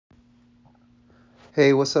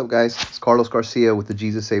Hey, what's up, guys? It's Carlos Garcia with the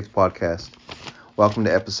Jesus Saves podcast. Welcome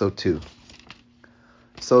to episode 2.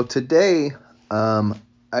 So, today,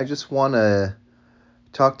 I just want to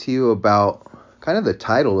talk to you about kind of the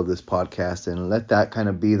title of this podcast and let that kind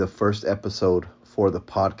of be the first episode for the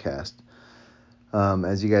podcast.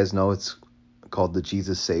 As you guys know, it's called the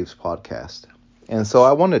Jesus Saves podcast. And so,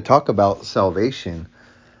 I want to talk about salvation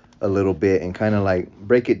a little bit and kind of like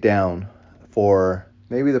break it down for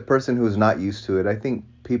maybe the person who's not used to it. I think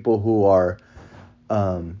people who are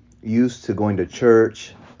used to going to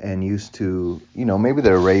church and used to, maybe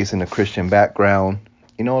they're raised in a Christian background.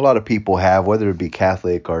 A lot of people have, whether it be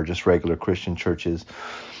Catholic or just regular Christian churches.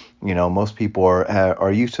 Most people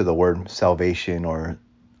are used to the word salvation or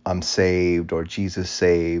I'm saved or Jesus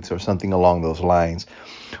saves or something along those lines.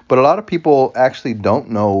 But a lot of people actually don't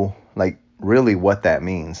know, like, really what that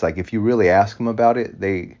means. Like, if you really ask them about it,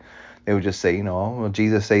 they would just say, well,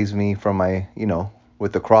 Jesus saves me from my,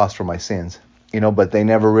 with the cross for my sins. But they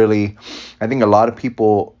never really, I think a lot of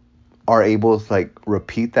people are able to like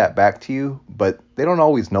repeat that back to you, but they don't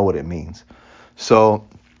always know what it means. So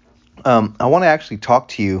I want to actually talk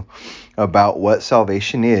to you about what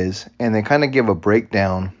salvation is and then kind of give a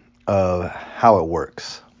breakdown of how it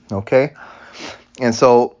works. Okay. And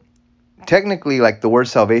so technically, like, the word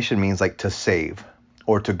salvation means like to save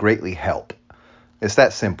or to greatly help. It's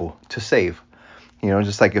that simple, to save.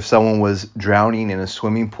 Just like if someone was drowning in a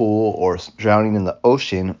swimming pool or drowning in the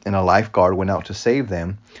ocean and a lifeguard went out to save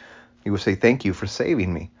them, he would say, "Thank you for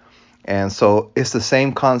saving me." And so it's the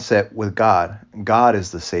same concept with God. God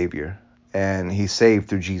is the Savior, and He saved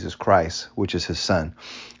through Jesus Christ, which is His Son.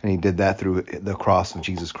 And He did that through the cross of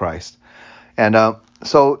Jesus Christ. And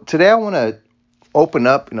so today I want to open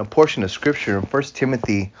up in a portion of Scripture in 1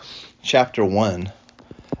 Timothy chapter 1,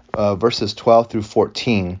 verses 12 through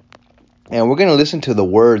 14. And we're going to listen to the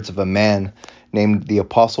words of a man named the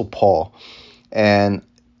Apostle Paul. And,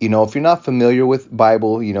 if you're not familiar with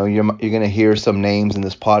Bible, you're going to hear some names in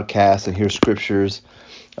this podcast and hear scriptures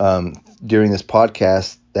during this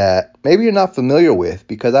podcast that maybe you're not familiar with,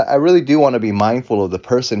 because I really do want to be mindful of the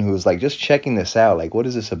person who's like just checking this out. Like, what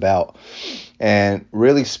is this about? And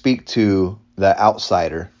really speak to the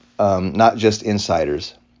outsider, not just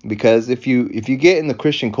insiders. Because if you get in the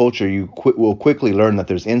Christian culture, you will quickly learn that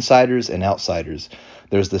there's insiders and outsiders.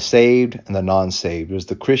 There's the saved and the non-saved. There's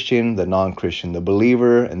the Christian, the non-Christian, the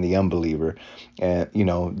believer and the unbeliever. And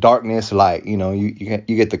darkness, light. You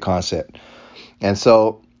get the concept. And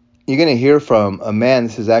so you're going to hear from a man.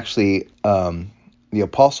 This is actually the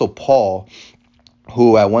Apostle Paul,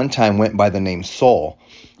 who at one time went by the name Saul.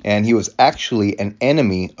 And he was actually an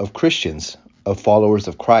enemy of Christians, of followers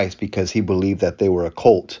of Christ, because he believed that they were a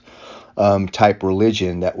cult type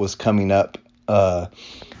religion that was coming up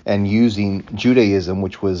and using Judaism,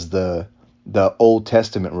 which was the Old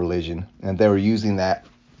Testament religion. And they were using that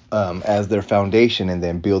as their foundation and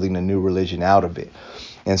then building a new religion out of it.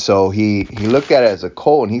 And so he looked at it as a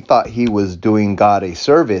cult, and he thought he was doing God a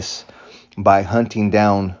service by hunting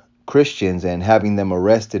down Christians and having them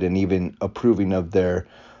arrested and even approving of their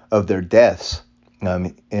deaths.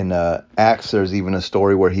 In Acts, there's even a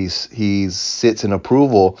story where he sits in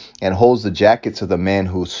approval and holds the jackets of the man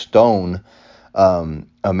who stoned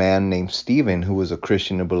a man named Stephen, who was a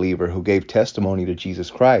Christian and believer who gave testimony to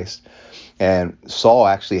Jesus Christ. And Saul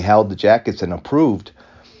actually held the jackets and approved.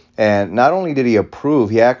 And not only did he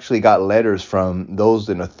approve, he actually got letters from those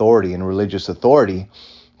in authority and religious authority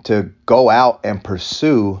to go out and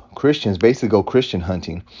pursue Christians, basically go Christian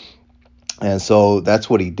hunting. And so that's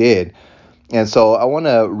what he did. And so I want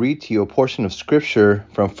to read to you a portion of scripture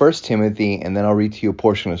from 1 Timothy, and then I'll read to you a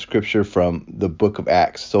portion of scripture from the book of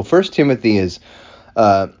Acts. So 1 Timothy is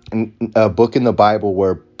a book in the Bible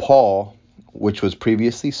where Paul, which was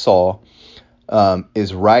previously Saul,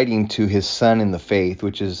 is writing to his son in the faith,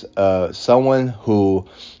 which is someone who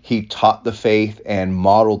he taught the faith and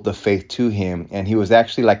modeled the faith to him. And he was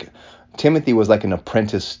actually Timothy was like an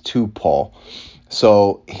apprentice to Paul.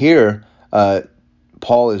 So here,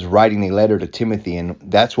 Paul is writing a letter to Timothy, and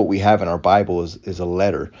that's what we have in our Bible is a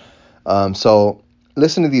letter. So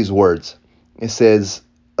listen to these words. It says,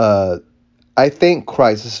 I thank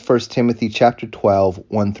Christ. This is 1 Timothy chapter 12,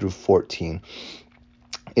 1 through 14.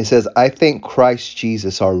 It says, I thank Christ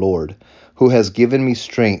Jesus our Lord, who has given me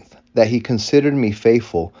strength, that he considered me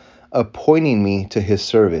faithful, appointing me to his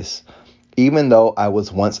service, even though I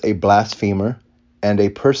was once a blasphemer and a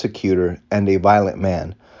persecutor and a violent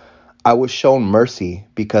man. I was shown mercy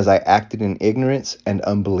because I acted in ignorance and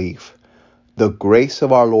unbelief. The grace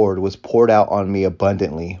of our Lord was poured out on me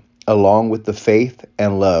abundantly, along with the faith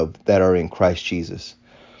and love that are in Christ Jesus.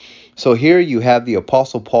 So here you have the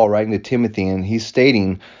Apostle Paul writing to Timothy, and he's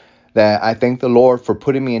stating that I thank the Lord for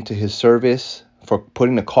putting me into his service, for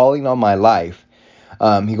putting a calling on my life.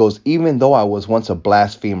 He goes, even though I was once a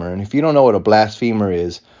blasphemer. And if you don't know what a blasphemer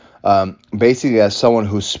is, basically that's someone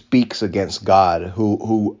who speaks against God,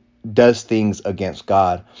 who does things against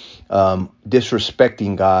God,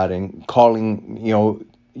 disrespecting God and calling,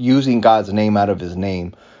 using God's name out of his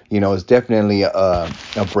name, is definitely a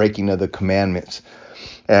breaking of the commandments.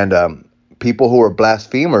 And people who were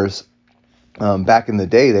blasphemers back in the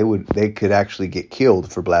day, they could actually get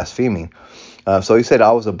killed for blaspheming. So he said,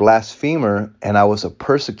 I was a blasphemer and I was a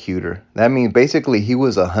persecutor. That means basically he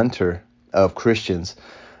was a hunter of Christians.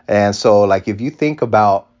 And so, like, if you think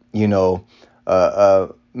about,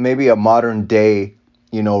 maybe a modern day,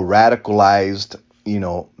 radicalized,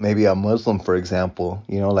 maybe a Muslim, for example,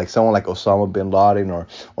 like someone like Osama bin Laden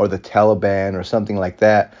or the Taliban or something like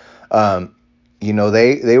that,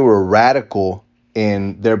 they were radical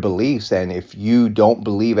in their beliefs, and if you don't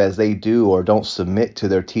believe as they do or don't submit to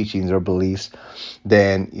their teachings or beliefs,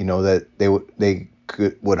 then that they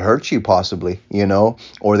would hurt you possibly,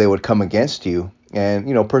 or they would come against you.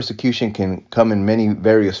 And persecution can come in many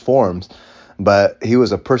various forms, but he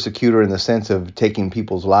was a persecutor in the sense of taking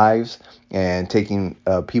people's lives and taking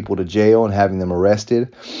people to jail and having them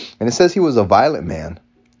arrested. And it says he was a violent man.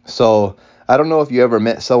 So I don't know if you ever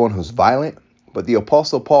met someone who's violent, but the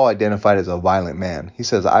Apostle Paul identified as a violent man. He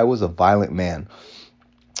says, I was a violent man.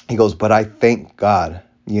 He goes, but I thank God,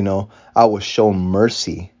 I was shown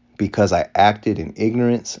mercy because I acted in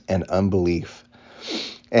ignorance and unbelief.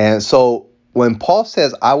 And so when Paul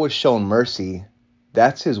says I was shown mercy,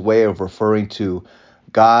 that's his way of referring to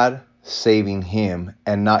God saving him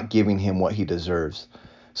and not giving him what he deserves.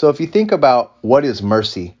 So if you think about what is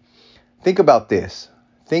mercy, think about this.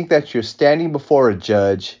 Think that you're standing before a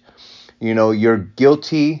judge. You're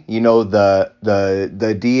guilty.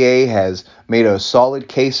 The DA has made a solid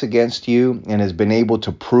case against you and has been able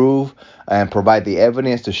to prove and provide the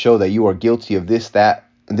evidence to show that you are guilty of this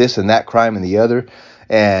and that crime and the other.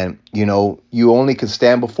 And, you only can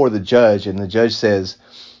stand before the judge, and the judge says,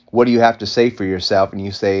 what do you have to say for yourself? And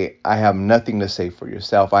you say, I have nothing to say for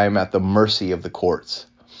yourself. I am at the mercy of the courts.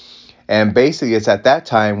 And basically, it's at that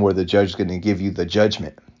time where the judge is going to give you the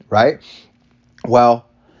judgment, right? Well,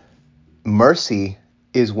 mercy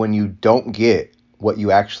is when you don't get what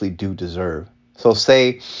you actually do deserve. So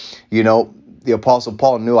say, the Apostle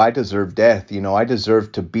Paul knew I deserved death. I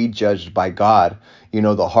deserved to be judged by God,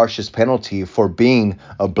 the harshest penalty for being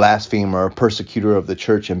a blasphemer, a persecutor of the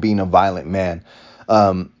church, and being a violent man.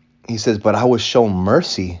 He says, but I was shown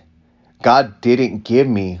mercy. God didn't give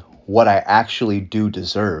me what I actually do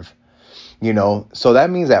deserve. So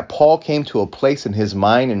that means that Paul came to a place in his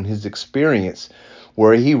mind and his experience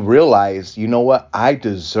where he realized, what? I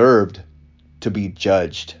deserved to be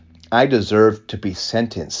judged. I deserved to be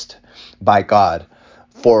sentenced by God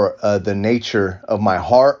for the nature of my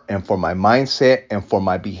heart and for my mindset and for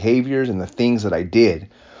my behaviors and the things that I did.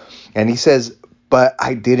 And he says, but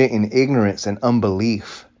I did it in ignorance and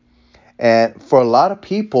unbelief. And for a lot of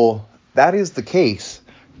people, that is the case,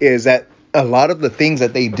 is that a lot of the things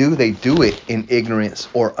that they do it in ignorance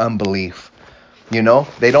or unbelief. They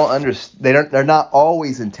don't understand. They're not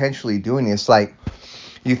always intentionally doing it. It's like,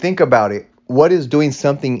 you think about it. What is doing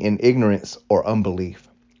something in ignorance or unbelief?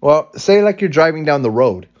 Well, say like you're driving down the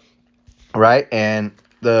road, right? And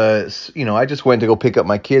I just went to go pick up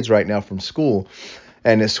my kids right now from school,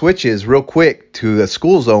 and it switches real quick to the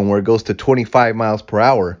school zone where it goes to 25 miles per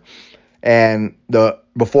hour. And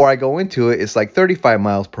before I go into it, it's like 35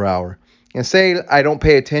 miles per hour. And say I don't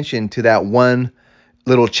pay attention to that one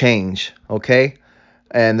little change, okay?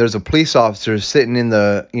 And there's a police officer sitting in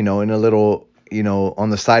in a little, on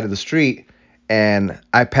the side of the street, and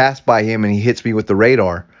I pass by him and he hits me with the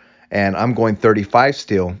radar, and I'm going 35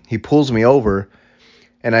 still. He pulls me over,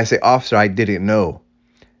 and I say, officer, I didn't know.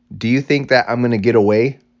 Do you think that I'm going to get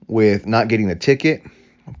away with not getting a ticket?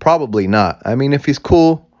 Probably not. I mean, if he's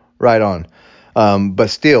cool, right on. But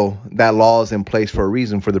still, that law is in place for a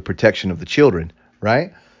reason, for the protection of the children,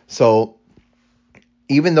 right? So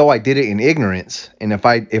even though I did it in ignorance, and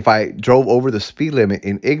if I drove over the speed limit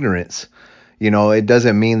in ignorance, it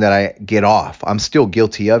doesn't mean that I get off. I'm still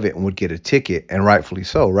guilty of it and would get a ticket, and rightfully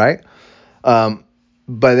so, right?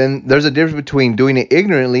 But then there's a difference between doing it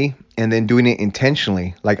ignorantly and then doing it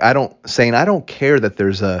intentionally. Like I don't care that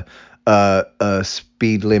there's a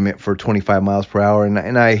speed limit for 25 miles per hour,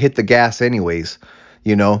 and I hit the gas anyways.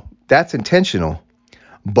 That's intentional.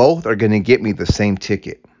 Both are going to get me the same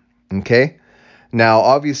ticket. Okay. Now,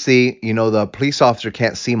 obviously, the police officer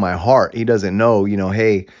can't see my heart. He doesn't know,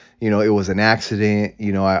 hey, it was an accident.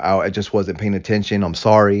 I just wasn't paying attention. I'm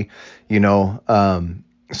sorry.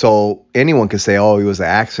 So anyone could say, oh, it was an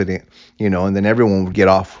accident, and then everyone would get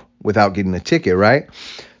off without getting a ticket, right?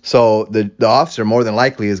 So the officer more than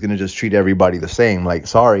likely is going to just treat everybody the same. Like,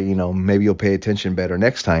 sorry, maybe you'll pay attention better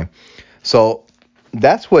next time. So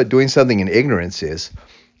that's what doing something in ignorance is.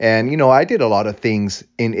 And, I did a lot of things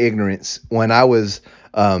in ignorance when I was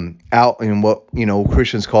out in what,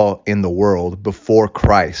 Christians call in the world before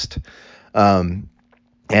Christ. And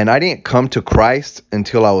I didn't come to Christ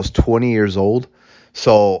until I was 20 years old.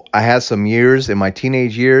 So I had some years in my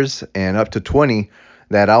teenage years and up to 20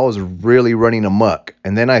 that I was really running amok.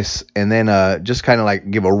 And then just kind of like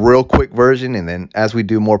give a real quick version. And then as we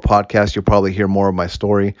do more podcasts, you'll probably hear more of my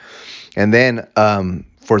story. And then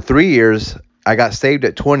for 3 years, I got saved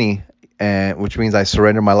at 20, which means I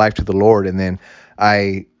surrendered my life to the Lord. And then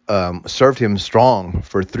I served him strong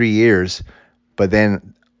for 3 years. But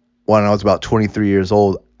then when I was about 23 years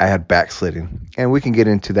old, I had backslidden. And we can get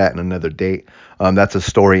into that in another date. That's a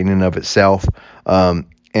story in and of itself.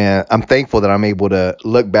 And I'm thankful that I'm able to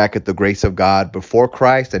look back at the grace of God before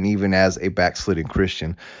Christ and even as a backslidden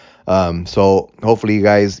Christian. So hopefully you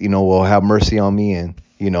guys, will have mercy on me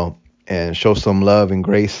and show some love and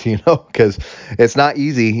grace, because it's not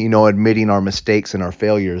easy, admitting our mistakes and our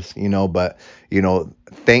failures, but,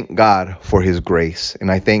 thank God for his grace.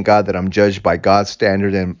 And I thank God that I'm judged by God's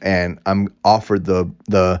standard and I'm offered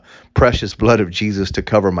the precious blood of Jesus to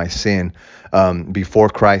cover my sin before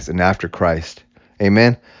Christ and after Christ.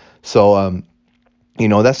 Amen. So,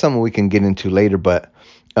 that's something we can get into later, but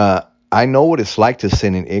I know what it's like to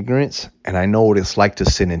sin in ignorance, and I know what it's like to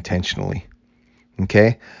sin intentionally.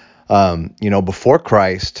 Okay. Before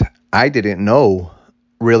Christ, I didn't know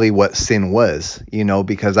really what sin was,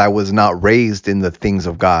 because I was not raised in the things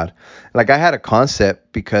of God. Like I had a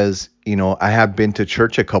concept because, I have been to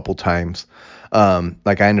church a couple times.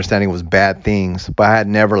 Like I understand it was bad things, but I had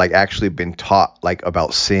never like actually been taught like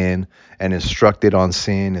about sin and instructed on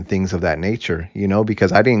sin and things of that nature,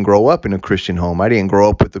 because I didn't grow up in a Christian home. I didn't grow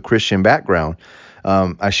up with a Christian background.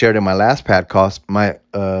 I shared in my last podcast,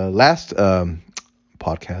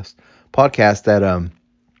 podcast that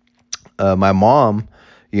my mom,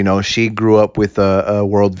 she grew up with a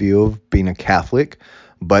worldview of being a Catholic,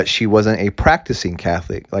 but she wasn't a practicing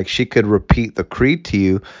Catholic. Like she could repeat the creed to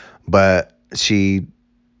you, but she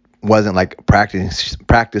wasn't like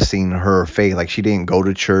practicing her faith. Like she didn't go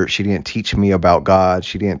to church. She didn't teach me about God.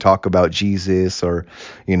 She didn't talk about Jesus or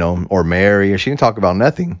Mary, or she didn't talk about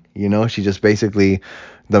nothing. She just basically,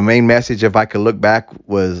 the main message, if I could look back,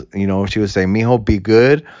 was, she would say, mijo, be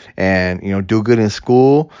good and, do good in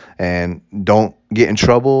school and don't get in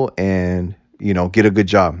trouble and, get a good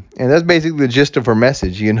job. And that's basically the gist of her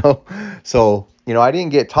message, So, I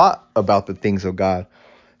didn't get taught about the things of God.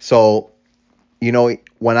 So,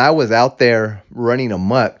 when I was out there running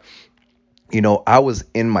amok, I was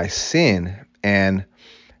in my sin and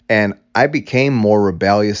I became more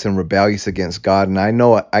rebellious against God. And I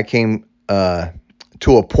know I came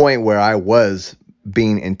to a point where I was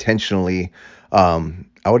being intentionally, I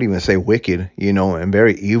would even say wicked, and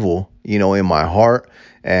very evil, in my heart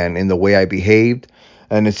and in the way I behaved.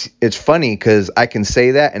 And it's funny because I can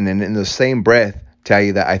say that and then in the same breath tell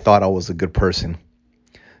you that I thought I was a good person.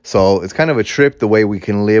 So it's kind of a trip the way we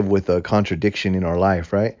can live with a contradiction in our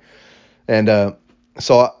life, right? And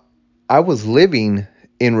so I was living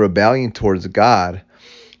in rebellion towards God,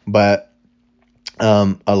 but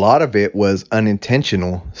a lot of it was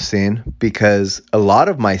unintentional sin, because a lot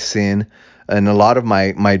of my sin and a lot of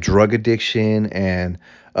my drug addiction and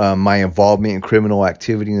my involvement in criminal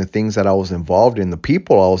activity and the things that I was involved in, the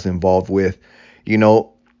people I was involved with,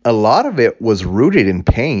 a lot of it was rooted in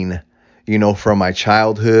pain, from my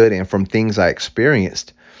childhood and from things I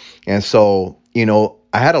experienced. And so,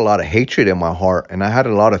 I had a lot of hatred in my heart, and I had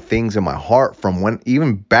a lot of things in my heart from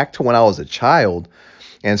even back to when I was a child.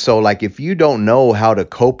 And so, like, if you don't know how to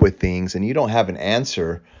cope with things and you don't have an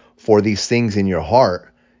answer for these things in your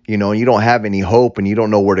heart, and you don't have any hope and you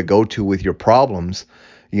don't know where to go to with your problems,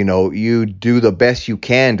 you do the best you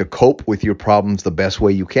can to cope with your problems the best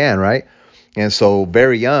way you can, right? And so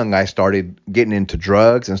very young, I started getting into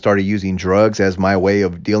drugs and started using drugs as my way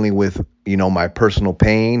of dealing with, my personal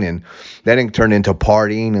pain. And then it turned into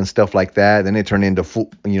partying and stuff like that. Then it turned into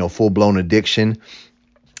full blown addiction.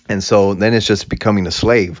 And so then it's just becoming a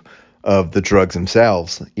slave of the drugs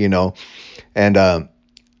themselves, And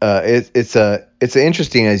it's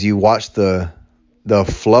interesting as you watch the the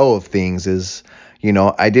flow of things is,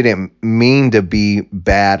 I didn't mean to be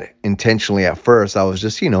bad intentionally at first. I was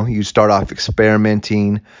just, you start off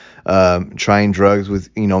experimenting, trying drugs with,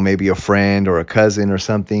 maybe a friend or a cousin or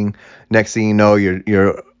something. Next thing you know,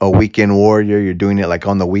 you're a weekend warrior. You're doing it like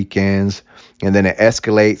on the weekends, and then it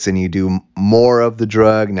escalates and you do more of the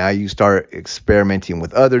drug. Now you start experimenting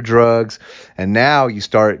with other drugs, and now you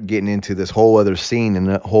start getting into this whole other scene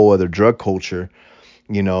and a whole other drug culture,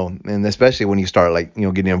 and especially when you start like,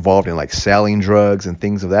 getting involved in like selling drugs and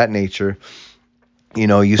things of that nature,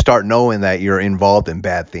 you start knowing that you're involved in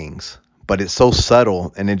bad things, but it's so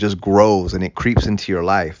subtle and it just grows and it creeps into your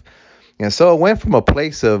life. And so it went from a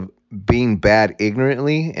place of being bad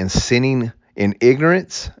ignorantly and sinning in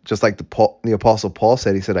ignorance, just like the Apostle Paul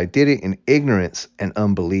said. He said, I did it in ignorance and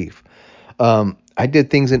unbelief. I did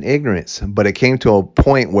things in ignorance, but it came to a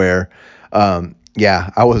point where,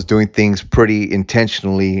 I was doing things pretty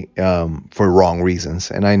intentionally for wrong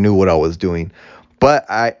reasons, and I knew what I was doing. But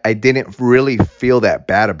I didn't really feel that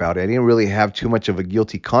bad about it. I didn't really have too much of a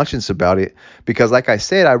guilty conscience about it because, like I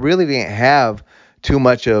said, I really didn't have too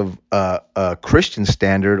much of a Christian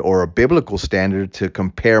standard or a biblical standard to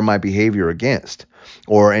compare my behavior against,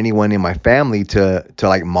 or anyone in my family to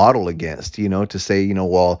like model against, to say,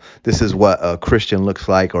 well, this is what a Christian looks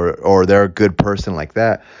like, or they're a good person like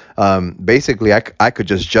that. Basically, I could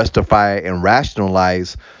just justify and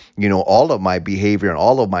rationalize, all of my behavior and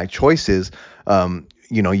all of my choices,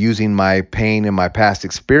 using my pain and my past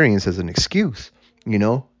experience as an excuse,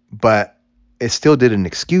 but it still didn't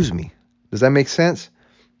excuse me. Does that make sense?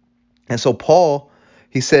 And so Paul,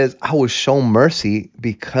 he says, I was shown mercy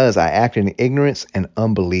because I acted in ignorance and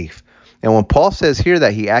unbelief. And when Paul says here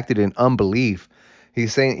that he acted in unbelief,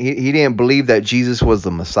 he's saying he didn't believe that Jesus was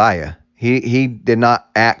the Messiah. He did not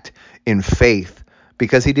act in faith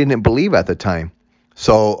because he didn't believe at the time.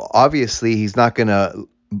 So obviously he's not going to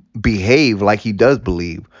behave like he does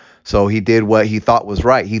believe. So he did what he thought was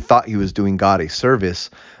right. He thought he was doing God a service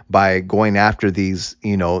by going after these,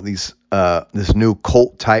 this new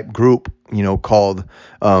cult type group, called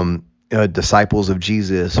disciples of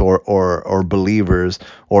Jesus, or believers,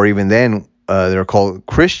 or even then they're called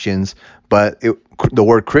Christians. But the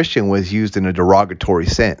word Christian was used in a derogatory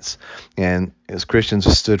sense, and as Christians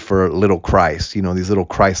stood for little Christ, these little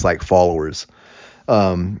Christ-like followers,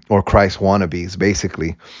 or Christ wannabes,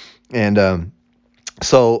 basically. And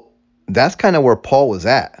so that's kind of where Paul was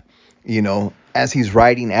at, as he's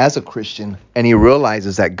writing as a Christian, and he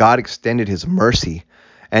realizes that God extended his mercy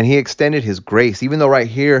and he extended his grace. Even though right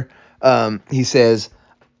here, he says,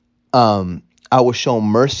 I was shown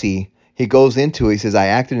mercy. He goes into it. He says, I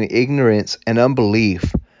acted in ignorance and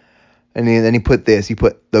unbelief. And then he put this,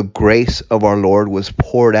 the grace of our Lord was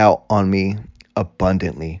poured out on me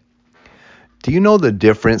abundantly. Do you know the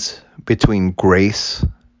difference between grace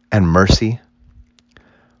and mercy?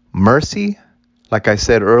 Mercy, like I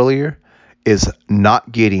said earlier, is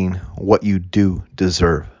not getting what you do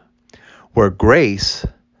deserve, where grace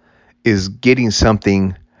is getting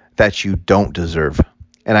something that you don't deserve.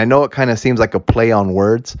 And I know it kind of seems like a play on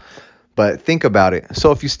words, but think about it.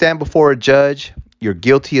 So if you stand before a judge, you're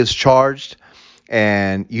guilty as charged,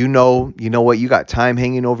 and you know what, you got time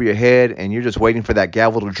hanging over your head, and you're just waiting for that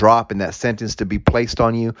gavel to drop and that sentence to be placed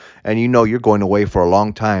on you, and you're going away for a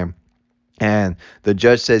long time. And the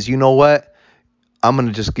judge says, you know what? I'm going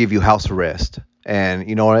to just give you house arrest. And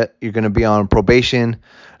you know what? You're going to be on probation.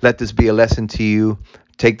 Let this be a lesson to you.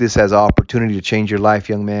 Take this as an opportunity to change your life,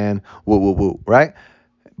 young man. Woo, woo, woo. Right?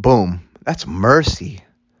 Boom. That's mercy.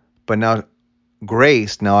 But now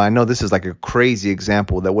grace. Now, I know this is like a crazy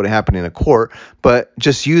example that would have happened in a court, but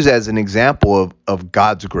just use as an example of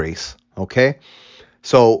God's grace. Okay?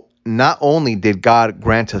 So not only did God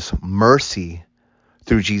grant us mercy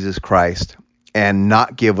through Jesus Christ and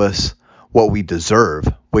not give us what we deserve,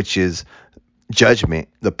 which is judgment,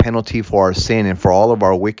 the penalty for our sin and for all of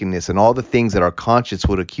our wickedness and all the things that our conscience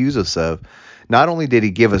would accuse us of. Not only did he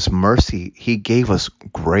give us mercy, he gave us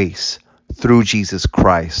grace through Jesus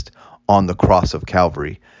Christ on the cross of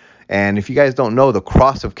Calvary. And if you guys don't know, the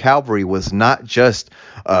cross of Calvary was not just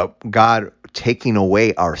God taking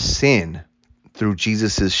away our sin through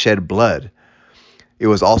Jesus's shed blood. It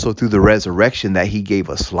was also through the resurrection that he gave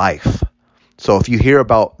us life. So if you hear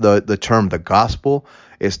about the term the gospel,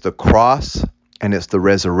 it's the cross and it's the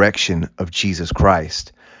resurrection of Jesus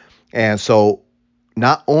Christ. And so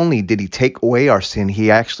not only did he take away our sin,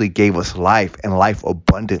 he actually gave us life, and life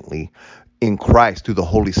abundantly in Christ through the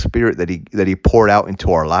Holy Spirit that he poured out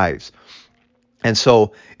into our lives. And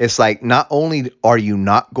so it's like, not only are you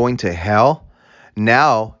not going to hell,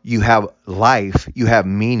 now you have life, you have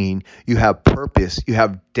meaning, you have purpose, you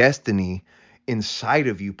have destiny inside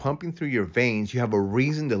of you, pumping through your veins. You have a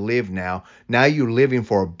reason to live now. Now you're living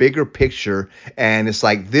for a bigger picture. And it's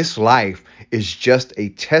like this life is just a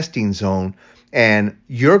testing zone. And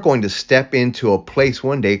you're going to step into a place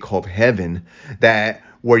one day called heaven, that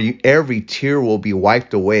where every tear will be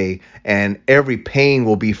wiped away and every pain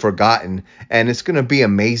will be forgotten. And it's going to be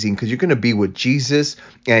amazing because you're going to be with Jesus,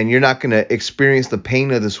 and you're not going to experience the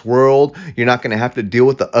pain of this world. You're not going to have to deal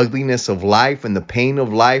with the ugliness of life and the pain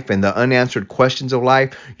of life and the unanswered questions of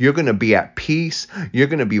life. You're going to be at peace. You're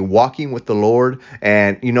going to be walking with the Lord.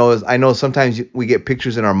 And, I know sometimes we get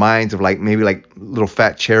pictures in our minds of maybe little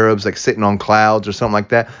fat cherubs like sitting on clouds or something like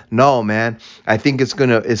that. No, man, I think it's going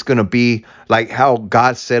to be like how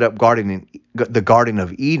God set up the Garden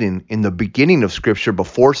of Eden in the beginning of Scripture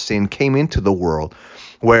before sin came into the world,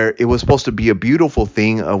 where it was supposed to be a beautiful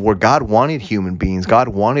thing, where God wanted human beings, God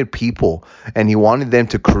wanted people, and He wanted them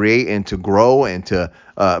to create and to grow and to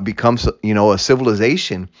become, a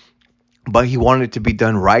civilization, but He wanted it to be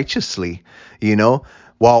done righteously, you know.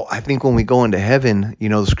 Well, I think when we go into heaven,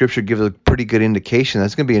 the Scripture gives a pretty good indication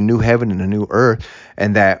that's going to be a new heaven and a new earth,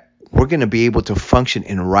 and that we're going to be able to function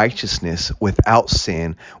in righteousness without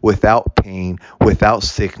sin, without pain, without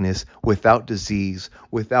sickness, without disease,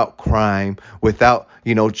 without crime, without,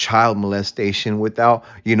 child molestation, without,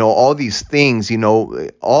 all these things,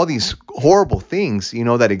 all these horrible things,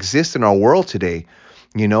 that exist in our world today.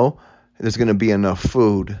 There's going to be enough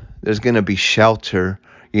food. There's going to be shelter.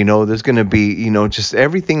 There's going to be, just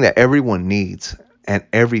everything that everyone needs, and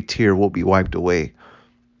every tear will be wiped away.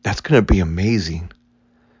 That's going to be amazing.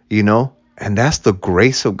 And that's the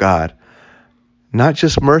grace of God, not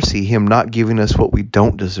just mercy, Him not giving us what we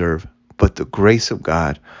don't deserve, but the grace of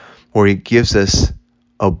God, where He gives us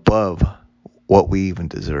above what we even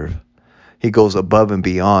deserve. He goes above and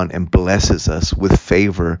beyond and blesses us with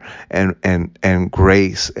favor and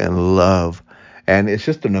grace and love. And it's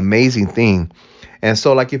just an amazing thing. And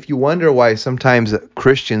so, if you wonder why sometimes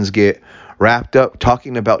Christians get wrapped up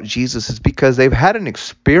talking about Jesus, it's because they've had an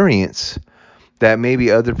experience that maybe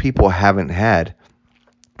other people haven't had.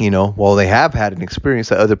 They have had an experience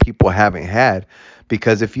that other people haven't had,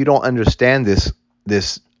 because if you don't understand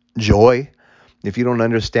this joy, if you don't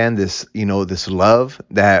understand this, this love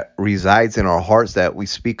that resides in our hearts that we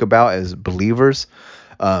speak about as believers,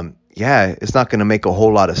 it's not going to make a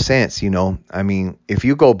whole lot of sense. I mean, if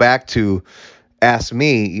you go back to ask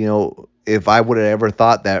me, if I would have ever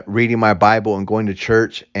thought that reading my Bible and going to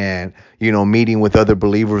church and, meeting with other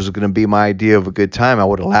believers was going to be my idea of a good time, I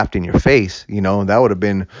would have laughed in your face. That would have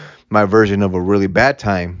been my version of a really bad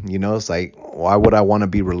time. It's like, why would I want to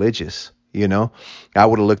be religious? I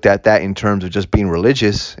would have looked at that in terms of just being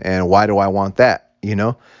religious, and why do I want that?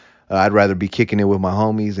 I'd rather be kicking it with my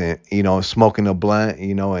homies and, smoking a blunt,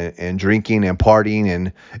 and drinking and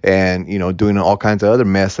partying and, doing all kinds of other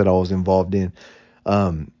mess that I was involved in.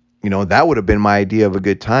 That would have been my idea of a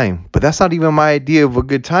good time, but that's not even my idea of a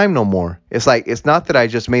good time no more. It's like, it's not that I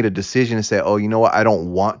just made a decision and said, oh, you know what? I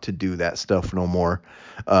don't want to do that stuff no more.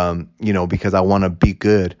 Because I want to be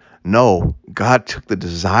good. No, God took the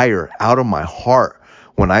desire out of my heart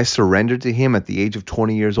when I surrendered to Him at the age of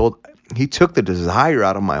 20 years old. He took the desire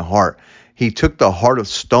out of my heart. He took the heart of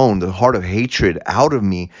stone, the heart of hatred out of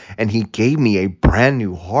me, and He gave me a brand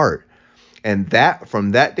new heart. And that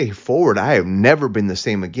from that day forward, I have never been the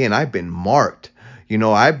same again. I've been marked.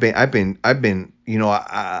 I've been,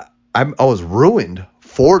 I was ruined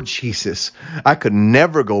for Jesus. I could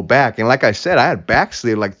never go back. And like I said, I had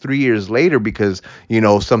backslid 3 years later because,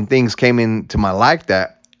 some things came into my life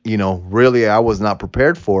that, really I was not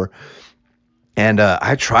prepared for. And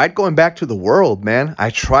I tried going back to the world, man. I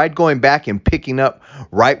tried going back and picking up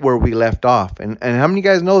right where we left off. And how many of you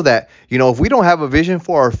guys know that, if we don't have a vision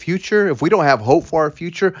for our future, if we don't have hope for our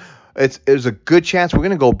future, there's a good chance we're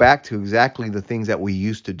going to go back to exactly the things that we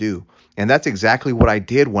used to do. And that's exactly what I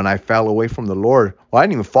did when I fell away from the Lord. Well, I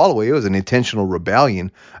didn't even fall away. It was an intentional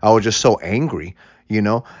rebellion. I was just so angry,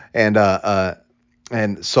 and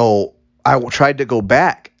so I tried to go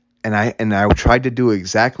back. And I tried to do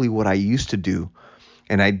exactly what I used to do.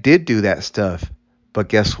 And I did do that stuff. But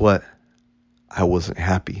guess what? I wasn't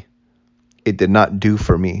happy. It did not do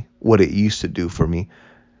for me what it used to do for me.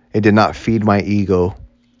 It did not feed my ego.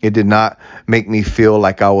 It did not make me feel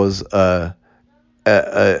like I was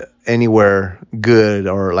anywhere good,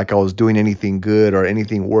 or like I was doing anything good or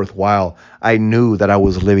anything worthwhile. I knew that I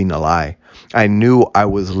was living a lie. I knew I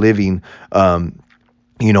was living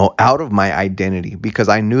out of my identity, because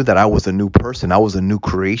I knew that I was a new person. I was a new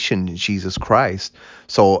creation in Jesus Christ.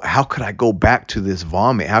 So how could I go back to this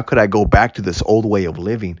vomit? How could I go back to this old way of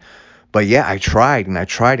living? But yeah, I tried and I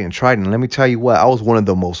tried and tried. And let me tell you what, I was one of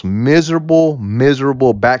the most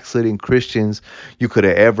miserable backsliding Christians you could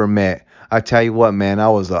have ever met. I tell you what, man, I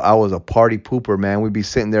was a party pooper, man. We'd be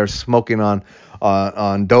sitting there smoking on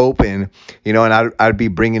dope, and and I'd be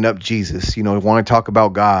bringing up Jesus, want to talk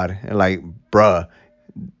about God, and like, bruh,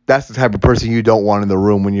 that's the type of person you don't want in the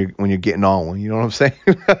room when you're getting on one. You know what I'm saying?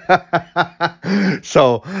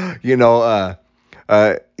 So,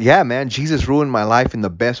 yeah, man, Jesus ruined my life in the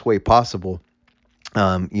best way possible.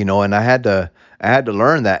 And I had to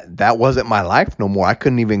learn that that wasn't my life no more. I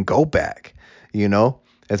couldn't even go back. You know,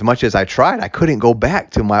 as much as I tried, I couldn't go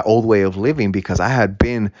back to my old way of living because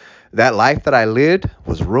that life that I lived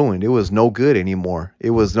was ruined. It was no good anymore.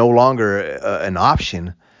 It was no longer an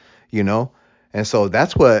option. You know, and so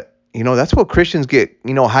that's what Christians get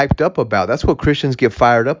hyped up about. That's what Christians get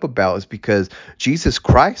fired up about, is because Jesus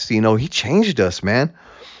Christ, he changed us, man.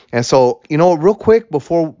 And so, real quick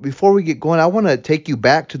before we get going, I want to take you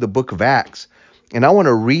back to the book of Acts, and I want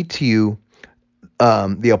to read to you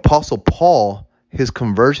the Apostle Paul, his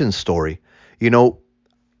conversion story. You know,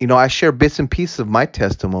 I share bits and pieces of my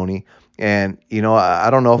testimony, and I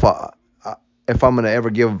don't know if I'm gonna ever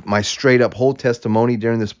give my straight up whole testimony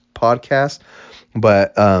during this podcast,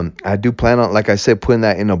 but I do plan on, like I said, putting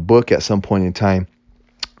that in a book at some point in time.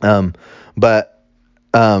 But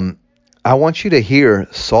I want you to hear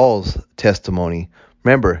Saul's testimony.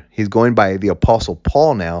 Remember, he's going by the Apostle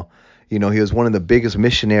Paul now. He was one of the biggest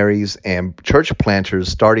missionaries and church planters,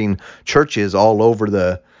 starting churches all over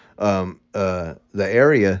the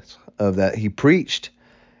area of that he preached.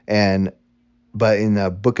 But in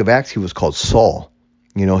the book of Acts, he was called Saul.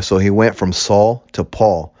 So he went from Saul to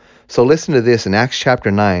Paul. So listen to this in Acts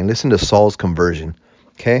chapter 9. Listen to Saul's conversion.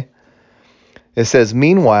 Okay? It says,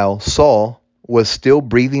 "Meanwhile, Saul was still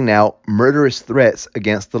breathing out murderous threats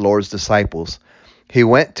against the Lord's disciples. He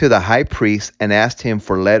went to the high priest and asked him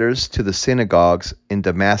for letters to the synagogues in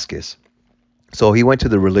Damascus." So he went to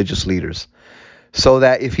the religious leaders, "so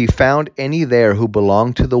that if he found any there who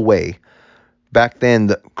belonged to the way." Back then,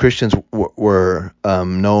 the Christians were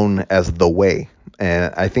known as the way.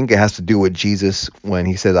 And I think it has to do with Jesus when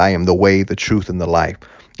he says, "I am the way, the truth, and the life."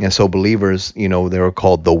 And so believers, they were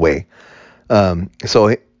called the way.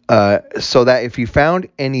 So that if he found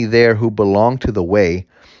any there who belonged to the way,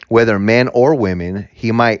 whether men or women,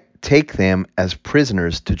 he might take them as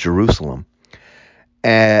prisoners to Jerusalem.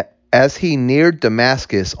 As he neared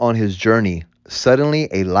Damascus on his journey, suddenly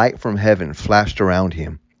a light from heaven flashed around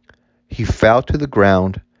him. He fell to the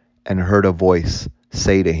ground and heard a voice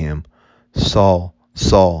say to him, "Saul,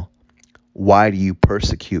 Saul, why do you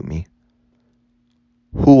persecute me?"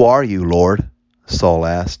 "Who are you, Lord?" Saul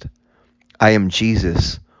asked. "I am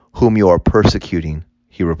Jesus, whom you are persecuting,"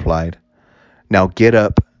 he replied. "Now get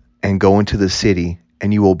up and go into the city,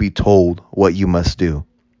 and you will be told what you must do."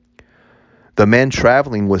 The men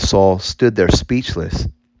traveling with Saul stood there speechless.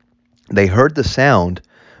 They heard the sound,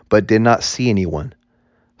 but did not see anyone.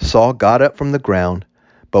 Saul got up from the ground,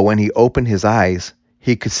 but when he opened his eyes,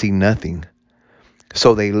 he could see nothing.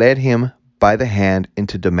 So they led him by the hand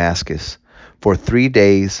into Damascus. For 3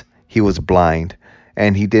 days he was blind,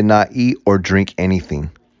 and he did not eat or drink anything.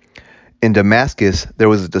 In Damascus there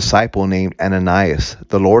was a disciple named Ananias.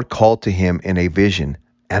 The Lord called to him in a vision,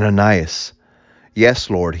 "Ananias." "Yes,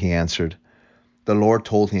 Lord," he answered. The Lord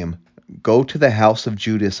told him, "Go to the house of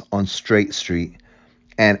Judas on Straight Street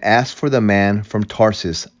and ask for the man from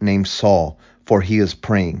Tarsus named Saul, for he is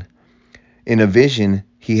praying. In a vision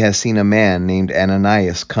he has seen a man named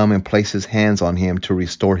Ananias come and place his hands on him to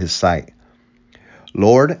restore his sight."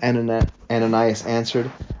 "Lord," Ananias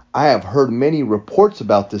answered, "I have heard many reports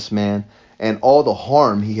about this man and all the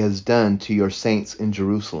harm he has done to your saints in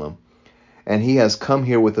Jerusalem. And he has come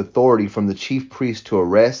here with authority from the chief priest to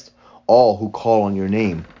arrest all who call on your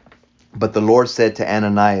name." But the Lord said to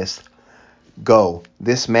Ananias, "Go,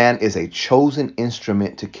 this man is a chosen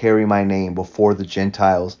instrument to carry my name before the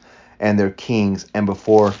Gentiles and their kings and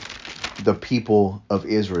before the people of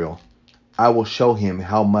Israel. I will show him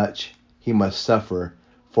how much he must suffer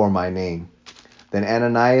for my name." Then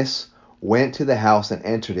Ananias went to the house and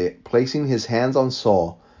entered it. Placing his hands on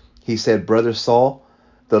Saul, he said, "Brother Saul,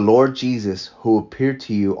 the Lord Jesus, who appeared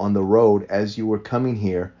to you on the road as you were coming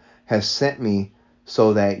here, has sent me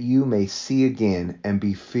so that you may see again and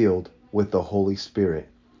be filled with the Holy Spirit."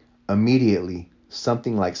 Immediately,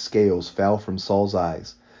 something like scales fell from Saul's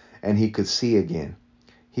eyes, and he could see again.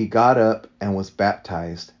 He got up and was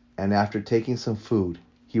baptized, and after taking some food,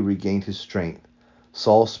 he regained his strength.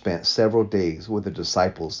 Saul spent several days with the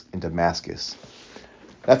disciples in Damascus.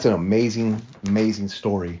 That's an amazing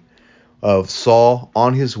story of Saul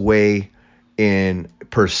on his way in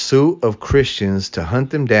pursuit of Christians to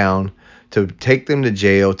hunt them down, to take them to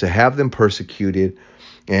jail, to have them persecuted,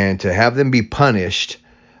 and to have them be punished.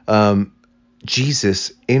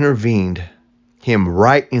 Jesus intervened him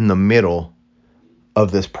right in the middle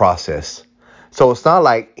of this process. So it's not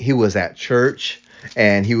like he was at church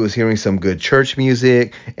and he was hearing some good church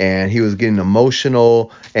music and he was getting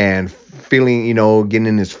emotional and feeling, getting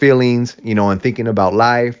in his feelings, and thinking about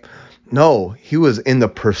life. No, he was in the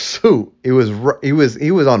pursuit. He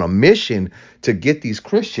was on a mission to get these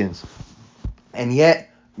Christians. And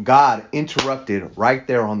yet God interrupted right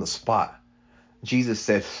there on the spot. Jesus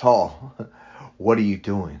said, "Saul, what are you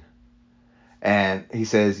doing?" And he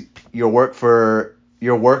says, your work for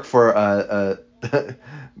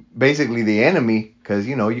basically the enemy, because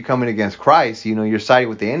you're coming against Christ, you're siding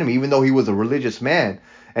with the enemy, even though he was a religious man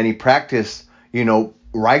and he practiced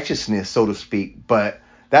righteousness, so to speak. But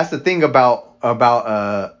that's the thing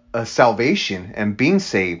about salvation and being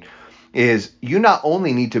saved, is you not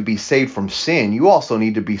only need to be saved from sin, you also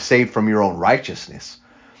need to be saved from your own righteousness.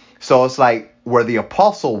 So it's like where the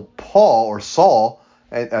apostle Paul or Saul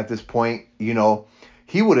at this point,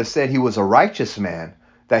 he would have said he was a righteous man,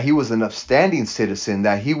 that he was an upstanding citizen,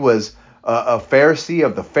 that he was a Pharisee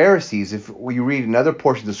of the Pharisees. If we read another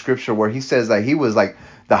portion of the scripture where he says that he was like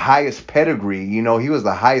the highest pedigree, he was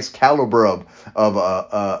the highest caliber of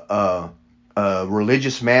a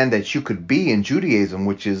religious man that you could be in Judaism,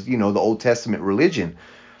 which is, the Old Testament religion.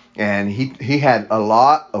 And he had a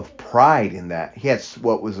lot of pride in that. He had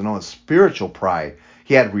what was known as spiritual pride.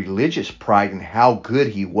 He had religious pride in how good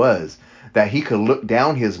he was, that he could look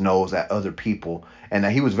down his nose at other people, and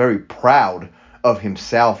that he was very proud of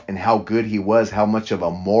himself and how good he was, how much of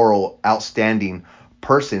a moral, outstanding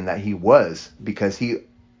person that he was, because he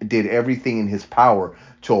did everything in his power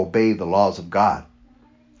to obey the laws of God.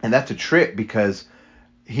 And that's a trip, because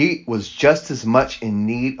he was just as much in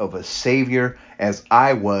need of a savior as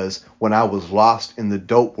I was when I was lost in the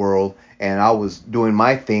dope world and I was doing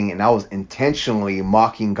my thing and I was intentionally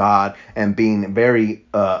mocking God and being very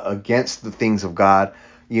against the things of God,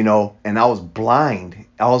 and I was blind.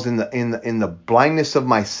 I was in the blindness of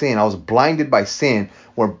my sin. I was blinded by sin,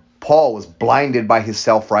 where Paul was blinded by his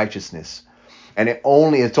self-righteousness. And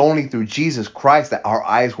it's only through Jesus Christ that our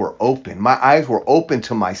eyes were open. My eyes were open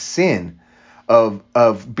to my sin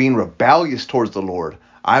of being rebellious towards the Lord.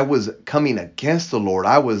 I was coming against the Lord.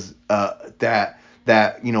 I was that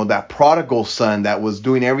prodigal son that was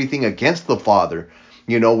doing everything against the Father.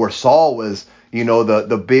 Where Saul was,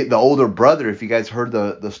 the older brother. If you guys heard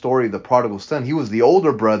the story of the prodigal son, he was the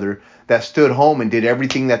older brother that stood home and did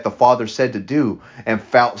everything that the father said to do, and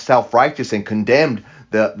felt self-righteous and condemned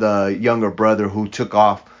the younger brother who took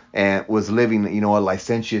off and was living, a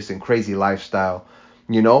licentious and crazy lifestyle.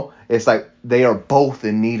 It's like they are both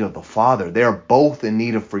in need of the Father. They are both in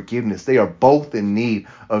need of forgiveness. They are both in need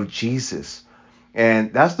of Jesus.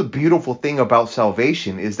 And that's the beautiful thing about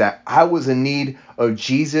salvation, is that I was in need of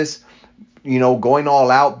Jesus, going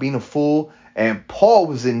all out, being a fool. And Paul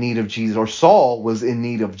was in need of Jesus, or Saul was in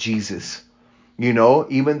need of Jesus,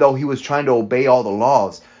 even though he was trying to obey all the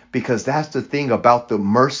laws. Because that's the thing about the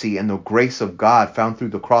mercy and the grace of God found through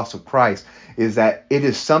the cross of Christ, is that it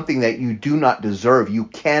is something that you do not deserve. You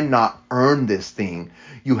cannot earn this thing.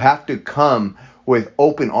 You have to come with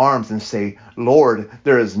open arms and say, Lord,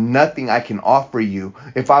 there is nothing I can offer you.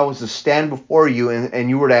 If I was to stand before you and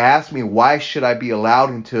you were to ask me, why should I be allowed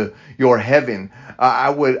into your heaven? I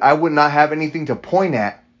would not have anything to point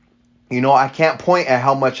at. I can't point at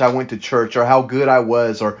how much I went to church, or how good I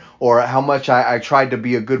was, or how much I tried to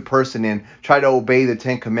be a good person and try to obey the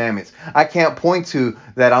 10 Commandments. I can't point to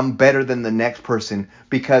that I'm better than the next person,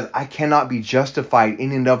 because I cannot be justified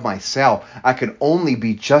in and of myself. I can only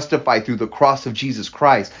be justified through the cross of Jesus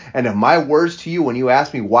Christ. And if my words to you when you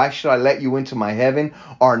ask me, why should I let you into my heaven,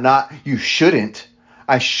 are not, you shouldn't.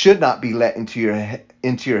 I should not be let into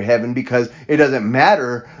your heaven, because it doesn't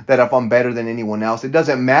matter that if I'm better than anyone else. It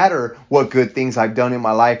doesn't matter what good things I've done in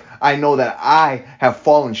my life. I know that I have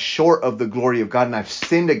fallen short of the glory of God, and I've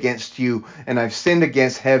sinned against you, and I've sinned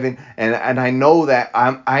against heaven, and I know that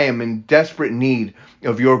I am in desperate need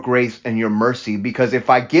of your grace and your mercy, because if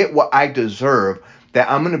I get what I deserve, that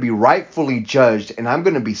I'm going to be rightfully judged, and I'm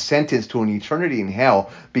going to be sentenced to an eternity in hell,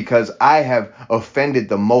 because I have offended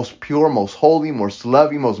the most pure, most holy, most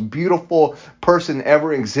loving, most beautiful person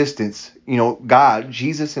ever in existence, God,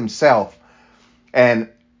 Jesus himself. And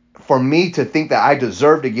for me to think that I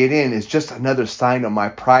deserve to get in is just another sign of my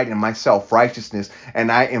pride and my self-righteousness, and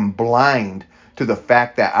I am blind to the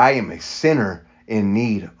fact that I am a sinner in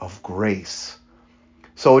need of grace.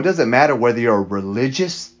 So it doesn't matter whether you're a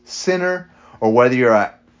religious sinner, or whether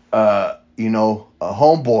you're a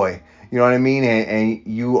homeboy, you know what I mean? And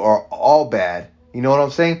you are all bad. You know what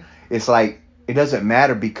I'm saying? It's like, it doesn't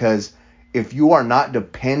matter, because if you are not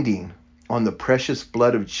depending on the precious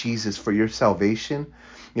blood of Jesus for your salvation,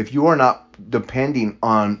 if you are not depending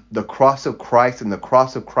on the cross of Christ and the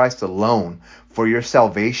cross of Christ alone for your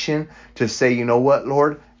salvation, to say, you know what,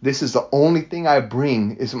 Lord, this is the only thing I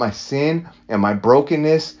bring is my sin and my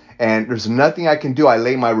brokenness, and there's nothing I can do. I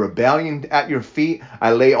lay my rebellion at your feet.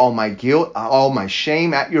 I lay all my guilt, all my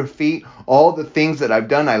shame at your feet. All the things that I've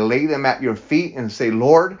done, I lay them at your feet and say,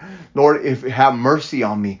 Lord, if have mercy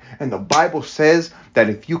on me. And the Bible says that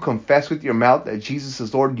if you confess with your mouth that Jesus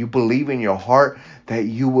is Lord, you believe in your heart, that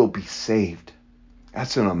you will be saved.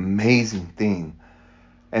 That's an amazing thing.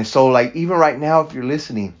 And so, like, even right now, if you're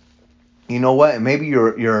listening, you know what? And maybe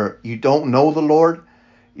you don't know the Lord.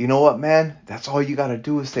 You know what, man? That's all you got to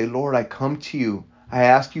do is say, Lord, I come to you. I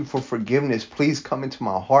ask you for forgiveness. Please come into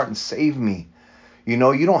my heart and save me. You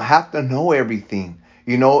don't have to know everything.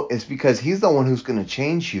 It's because he's the one who's going to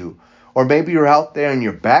change you. Or maybe you're out there and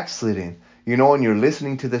you're backsliding, and you're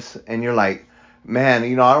listening to this and you're like, man,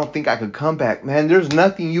 I don't think I could come back. Man, there's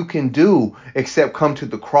nothing you can do except come to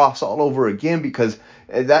the cross all over again, because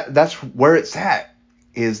that's where it's at.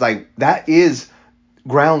 Is like, that is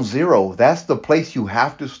ground zero. That's the place you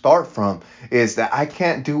have to start from, is that I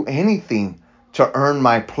can't do anything to earn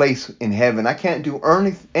my place in heaven. I can't do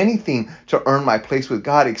anything to earn my place with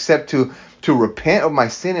God, except to repent of my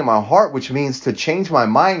sin in my heart, which means to change my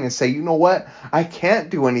mind and say, you know what? I can't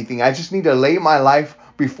do anything. I just need to lay my life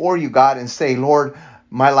before you, God, and say, Lord,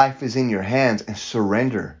 my life is in your hands, and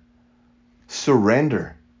surrender.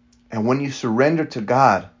 Surrender. And when you surrender to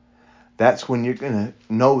God, that's when you're going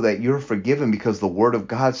to know that you're forgiven, because the word of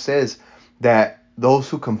God says that those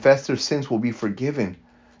who confess their sins will be forgiven.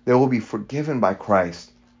 They will be forgiven by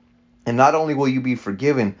Christ. And not only will you be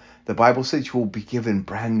forgiven, the Bible says you will be given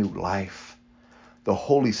brand new life. The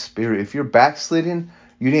Holy Spirit. If you're backslidden,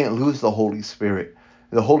 you didn't lose the Holy Spirit.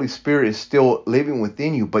 The Holy Spirit is still living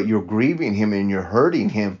within you, but you're grieving him and you're hurting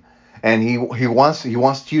him. And he wants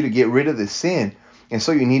you to get rid of the sin. And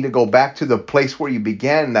so you need to go back to the place where you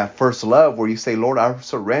began, that first love, where you say, Lord, I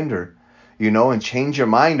surrender, and change your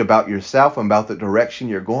mind about yourself and about the direction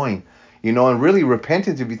you're going. And really,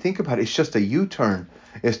 repentance, if you think about it, it's just a U-turn.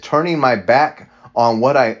 It's turning my back on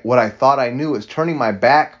what I thought I knew. It's turning my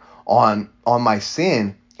back on my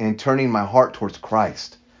sin and turning my heart towards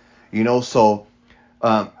Christ. So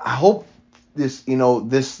I hope this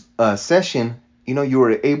session, you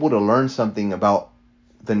were able to learn something about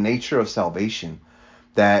the nature of salvation,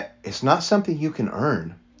 that it's not something you can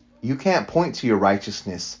earn. You can't point to your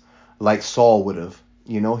righteousness like Saul would have.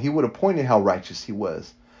 He would have pointed how righteous he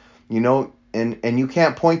was. And you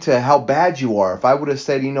can't point to how bad you are. If I would have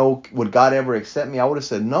said, would God ever accept me? I would have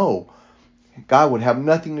said no. God would have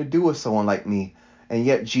nothing to do with someone like me. And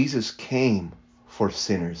yet Jesus came for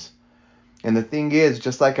sinners. And the thing is,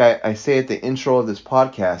 just like I say at the intro of this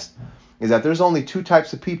podcast, is that there's only two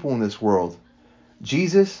types of people in this world: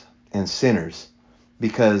 Jesus and sinners.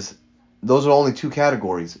 Because those are only two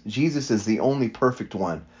categories. Jesus is the only perfect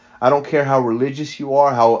one. I don't care how religious you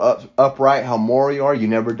are, how upright, how moral you are. You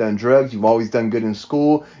never done drugs. You've always done good in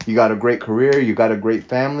school. You got a great career. You got a great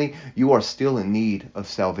family. You are still in need of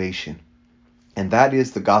salvation. And that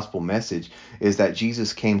is the gospel message, is that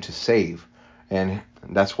Jesus came to save. And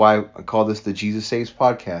that's why I call this the Jesus Saves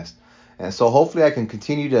podcast. And so hopefully I can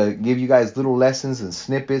continue to give you guys little lessons and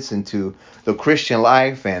snippets into the Christian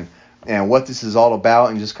life and what this is all about,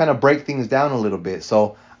 and just kind of break things down a little bit.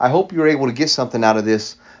 So I hope you're able to get something out of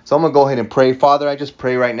this. So I'm going to go ahead and pray. Father, I just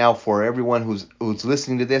pray right now for everyone who's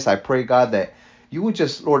listening to this. I pray, God, that you would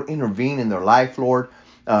just, Lord, intervene in their life, Lord.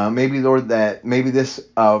 Maybe, Lord, that maybe this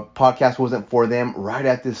podcast wasn't for them right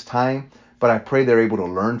at this time, but I pray they're able to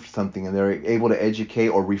learn something and they're able to educate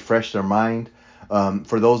or refresh their mind.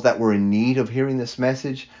 For those that were in need of hearing this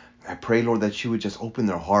message, I pray, Lord, that you would just open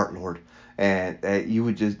their heart, Lord, and that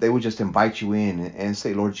they would just invite you in and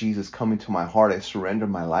say, Lord Jesus, come into my heart. I surrender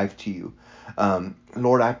my life to you.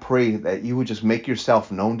 Lord, I pray that you would just make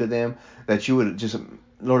yourself known to them, that you would just,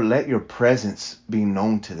 Lord, let your presence be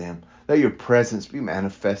known to them. Let your presence be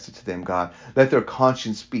manifested to them, God. Let their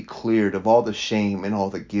conscience be cleared of all the shame and all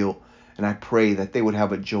the guilt. And I pray that they would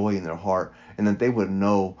have a joy in their heart, and that they would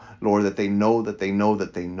know, Lord, that they know that they know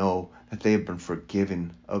that they know that they have been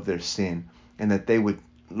forgiven of their sin, and that they would,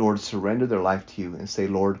 Lord, surrender their life to you and say,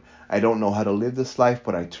 Lord, I don't know how to live this life,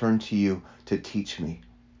 but I turn to you to teach me.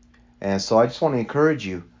 And so I just want to encourage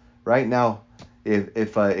you right now,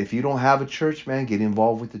 if you don't have a church, man, get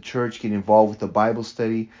involved with the church, get involved with the Bible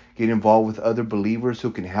study, get involved with other believers who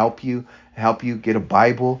can help you get a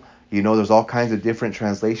Bible, There's all kinds of different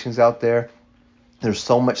translations out there. There's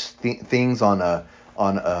so much things on the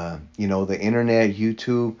internet,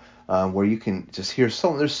 YouTube, where you can just hear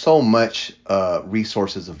there's so much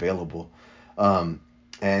resources available. And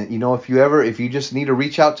if you just need to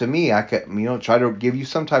reach out to me, I could try to give you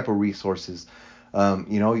some type of resources.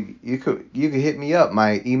 You could hit me up.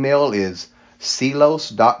 My email is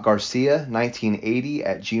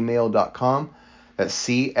celos.garcia1980@gmail.com. That's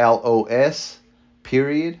CLOS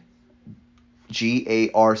period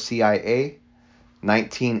GARCIA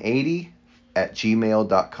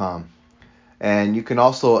 1980@gmail.com. And you can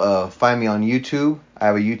also find me on YouTube. I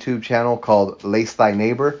have a YouTube channel called Lace Thy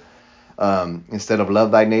Neighbor. Instead of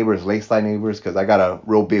Love Thy Neighbor, it's Lace Thy Neighbors, because I got a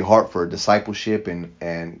real big heart for discipleship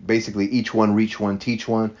and basically each one reach one, teach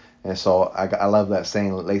one. And so I love that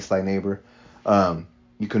saying, Lace Thy Neighbor.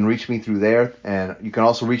 You can reach me through there, and you can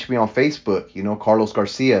also reach me on Facebook, Carlos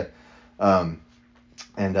Garcia.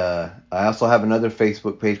 And I also have another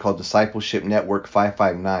Facebook page called Discipleship Network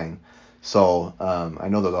 559. So I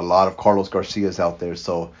know there's a lot of Carlos Garcias out there,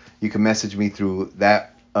 so you can message me through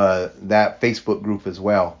that Facebook group as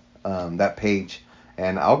well, that page,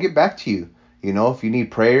 and I'll get back to you. If you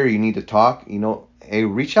need prayer, you need to talk, hey,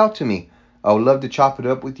 reach out to me. I would love to chop it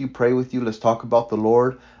up with you, pray with you. Let's talk about the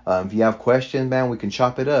Lord. If you have questions, man, we can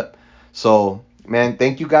chop it up. So, man,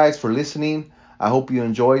 thank you guys for listening. I hope you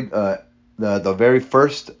enjoyed the very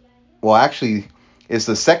first. Well, actually, it's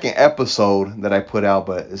the second episode that I put out,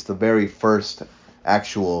 but it's the very first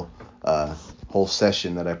actual whole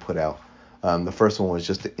session that I put out. The first one was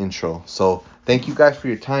just the intro. So thank you guys for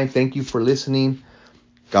your time. Thank you for listening.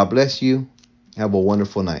 God bless you. Have a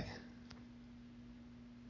wonderful night.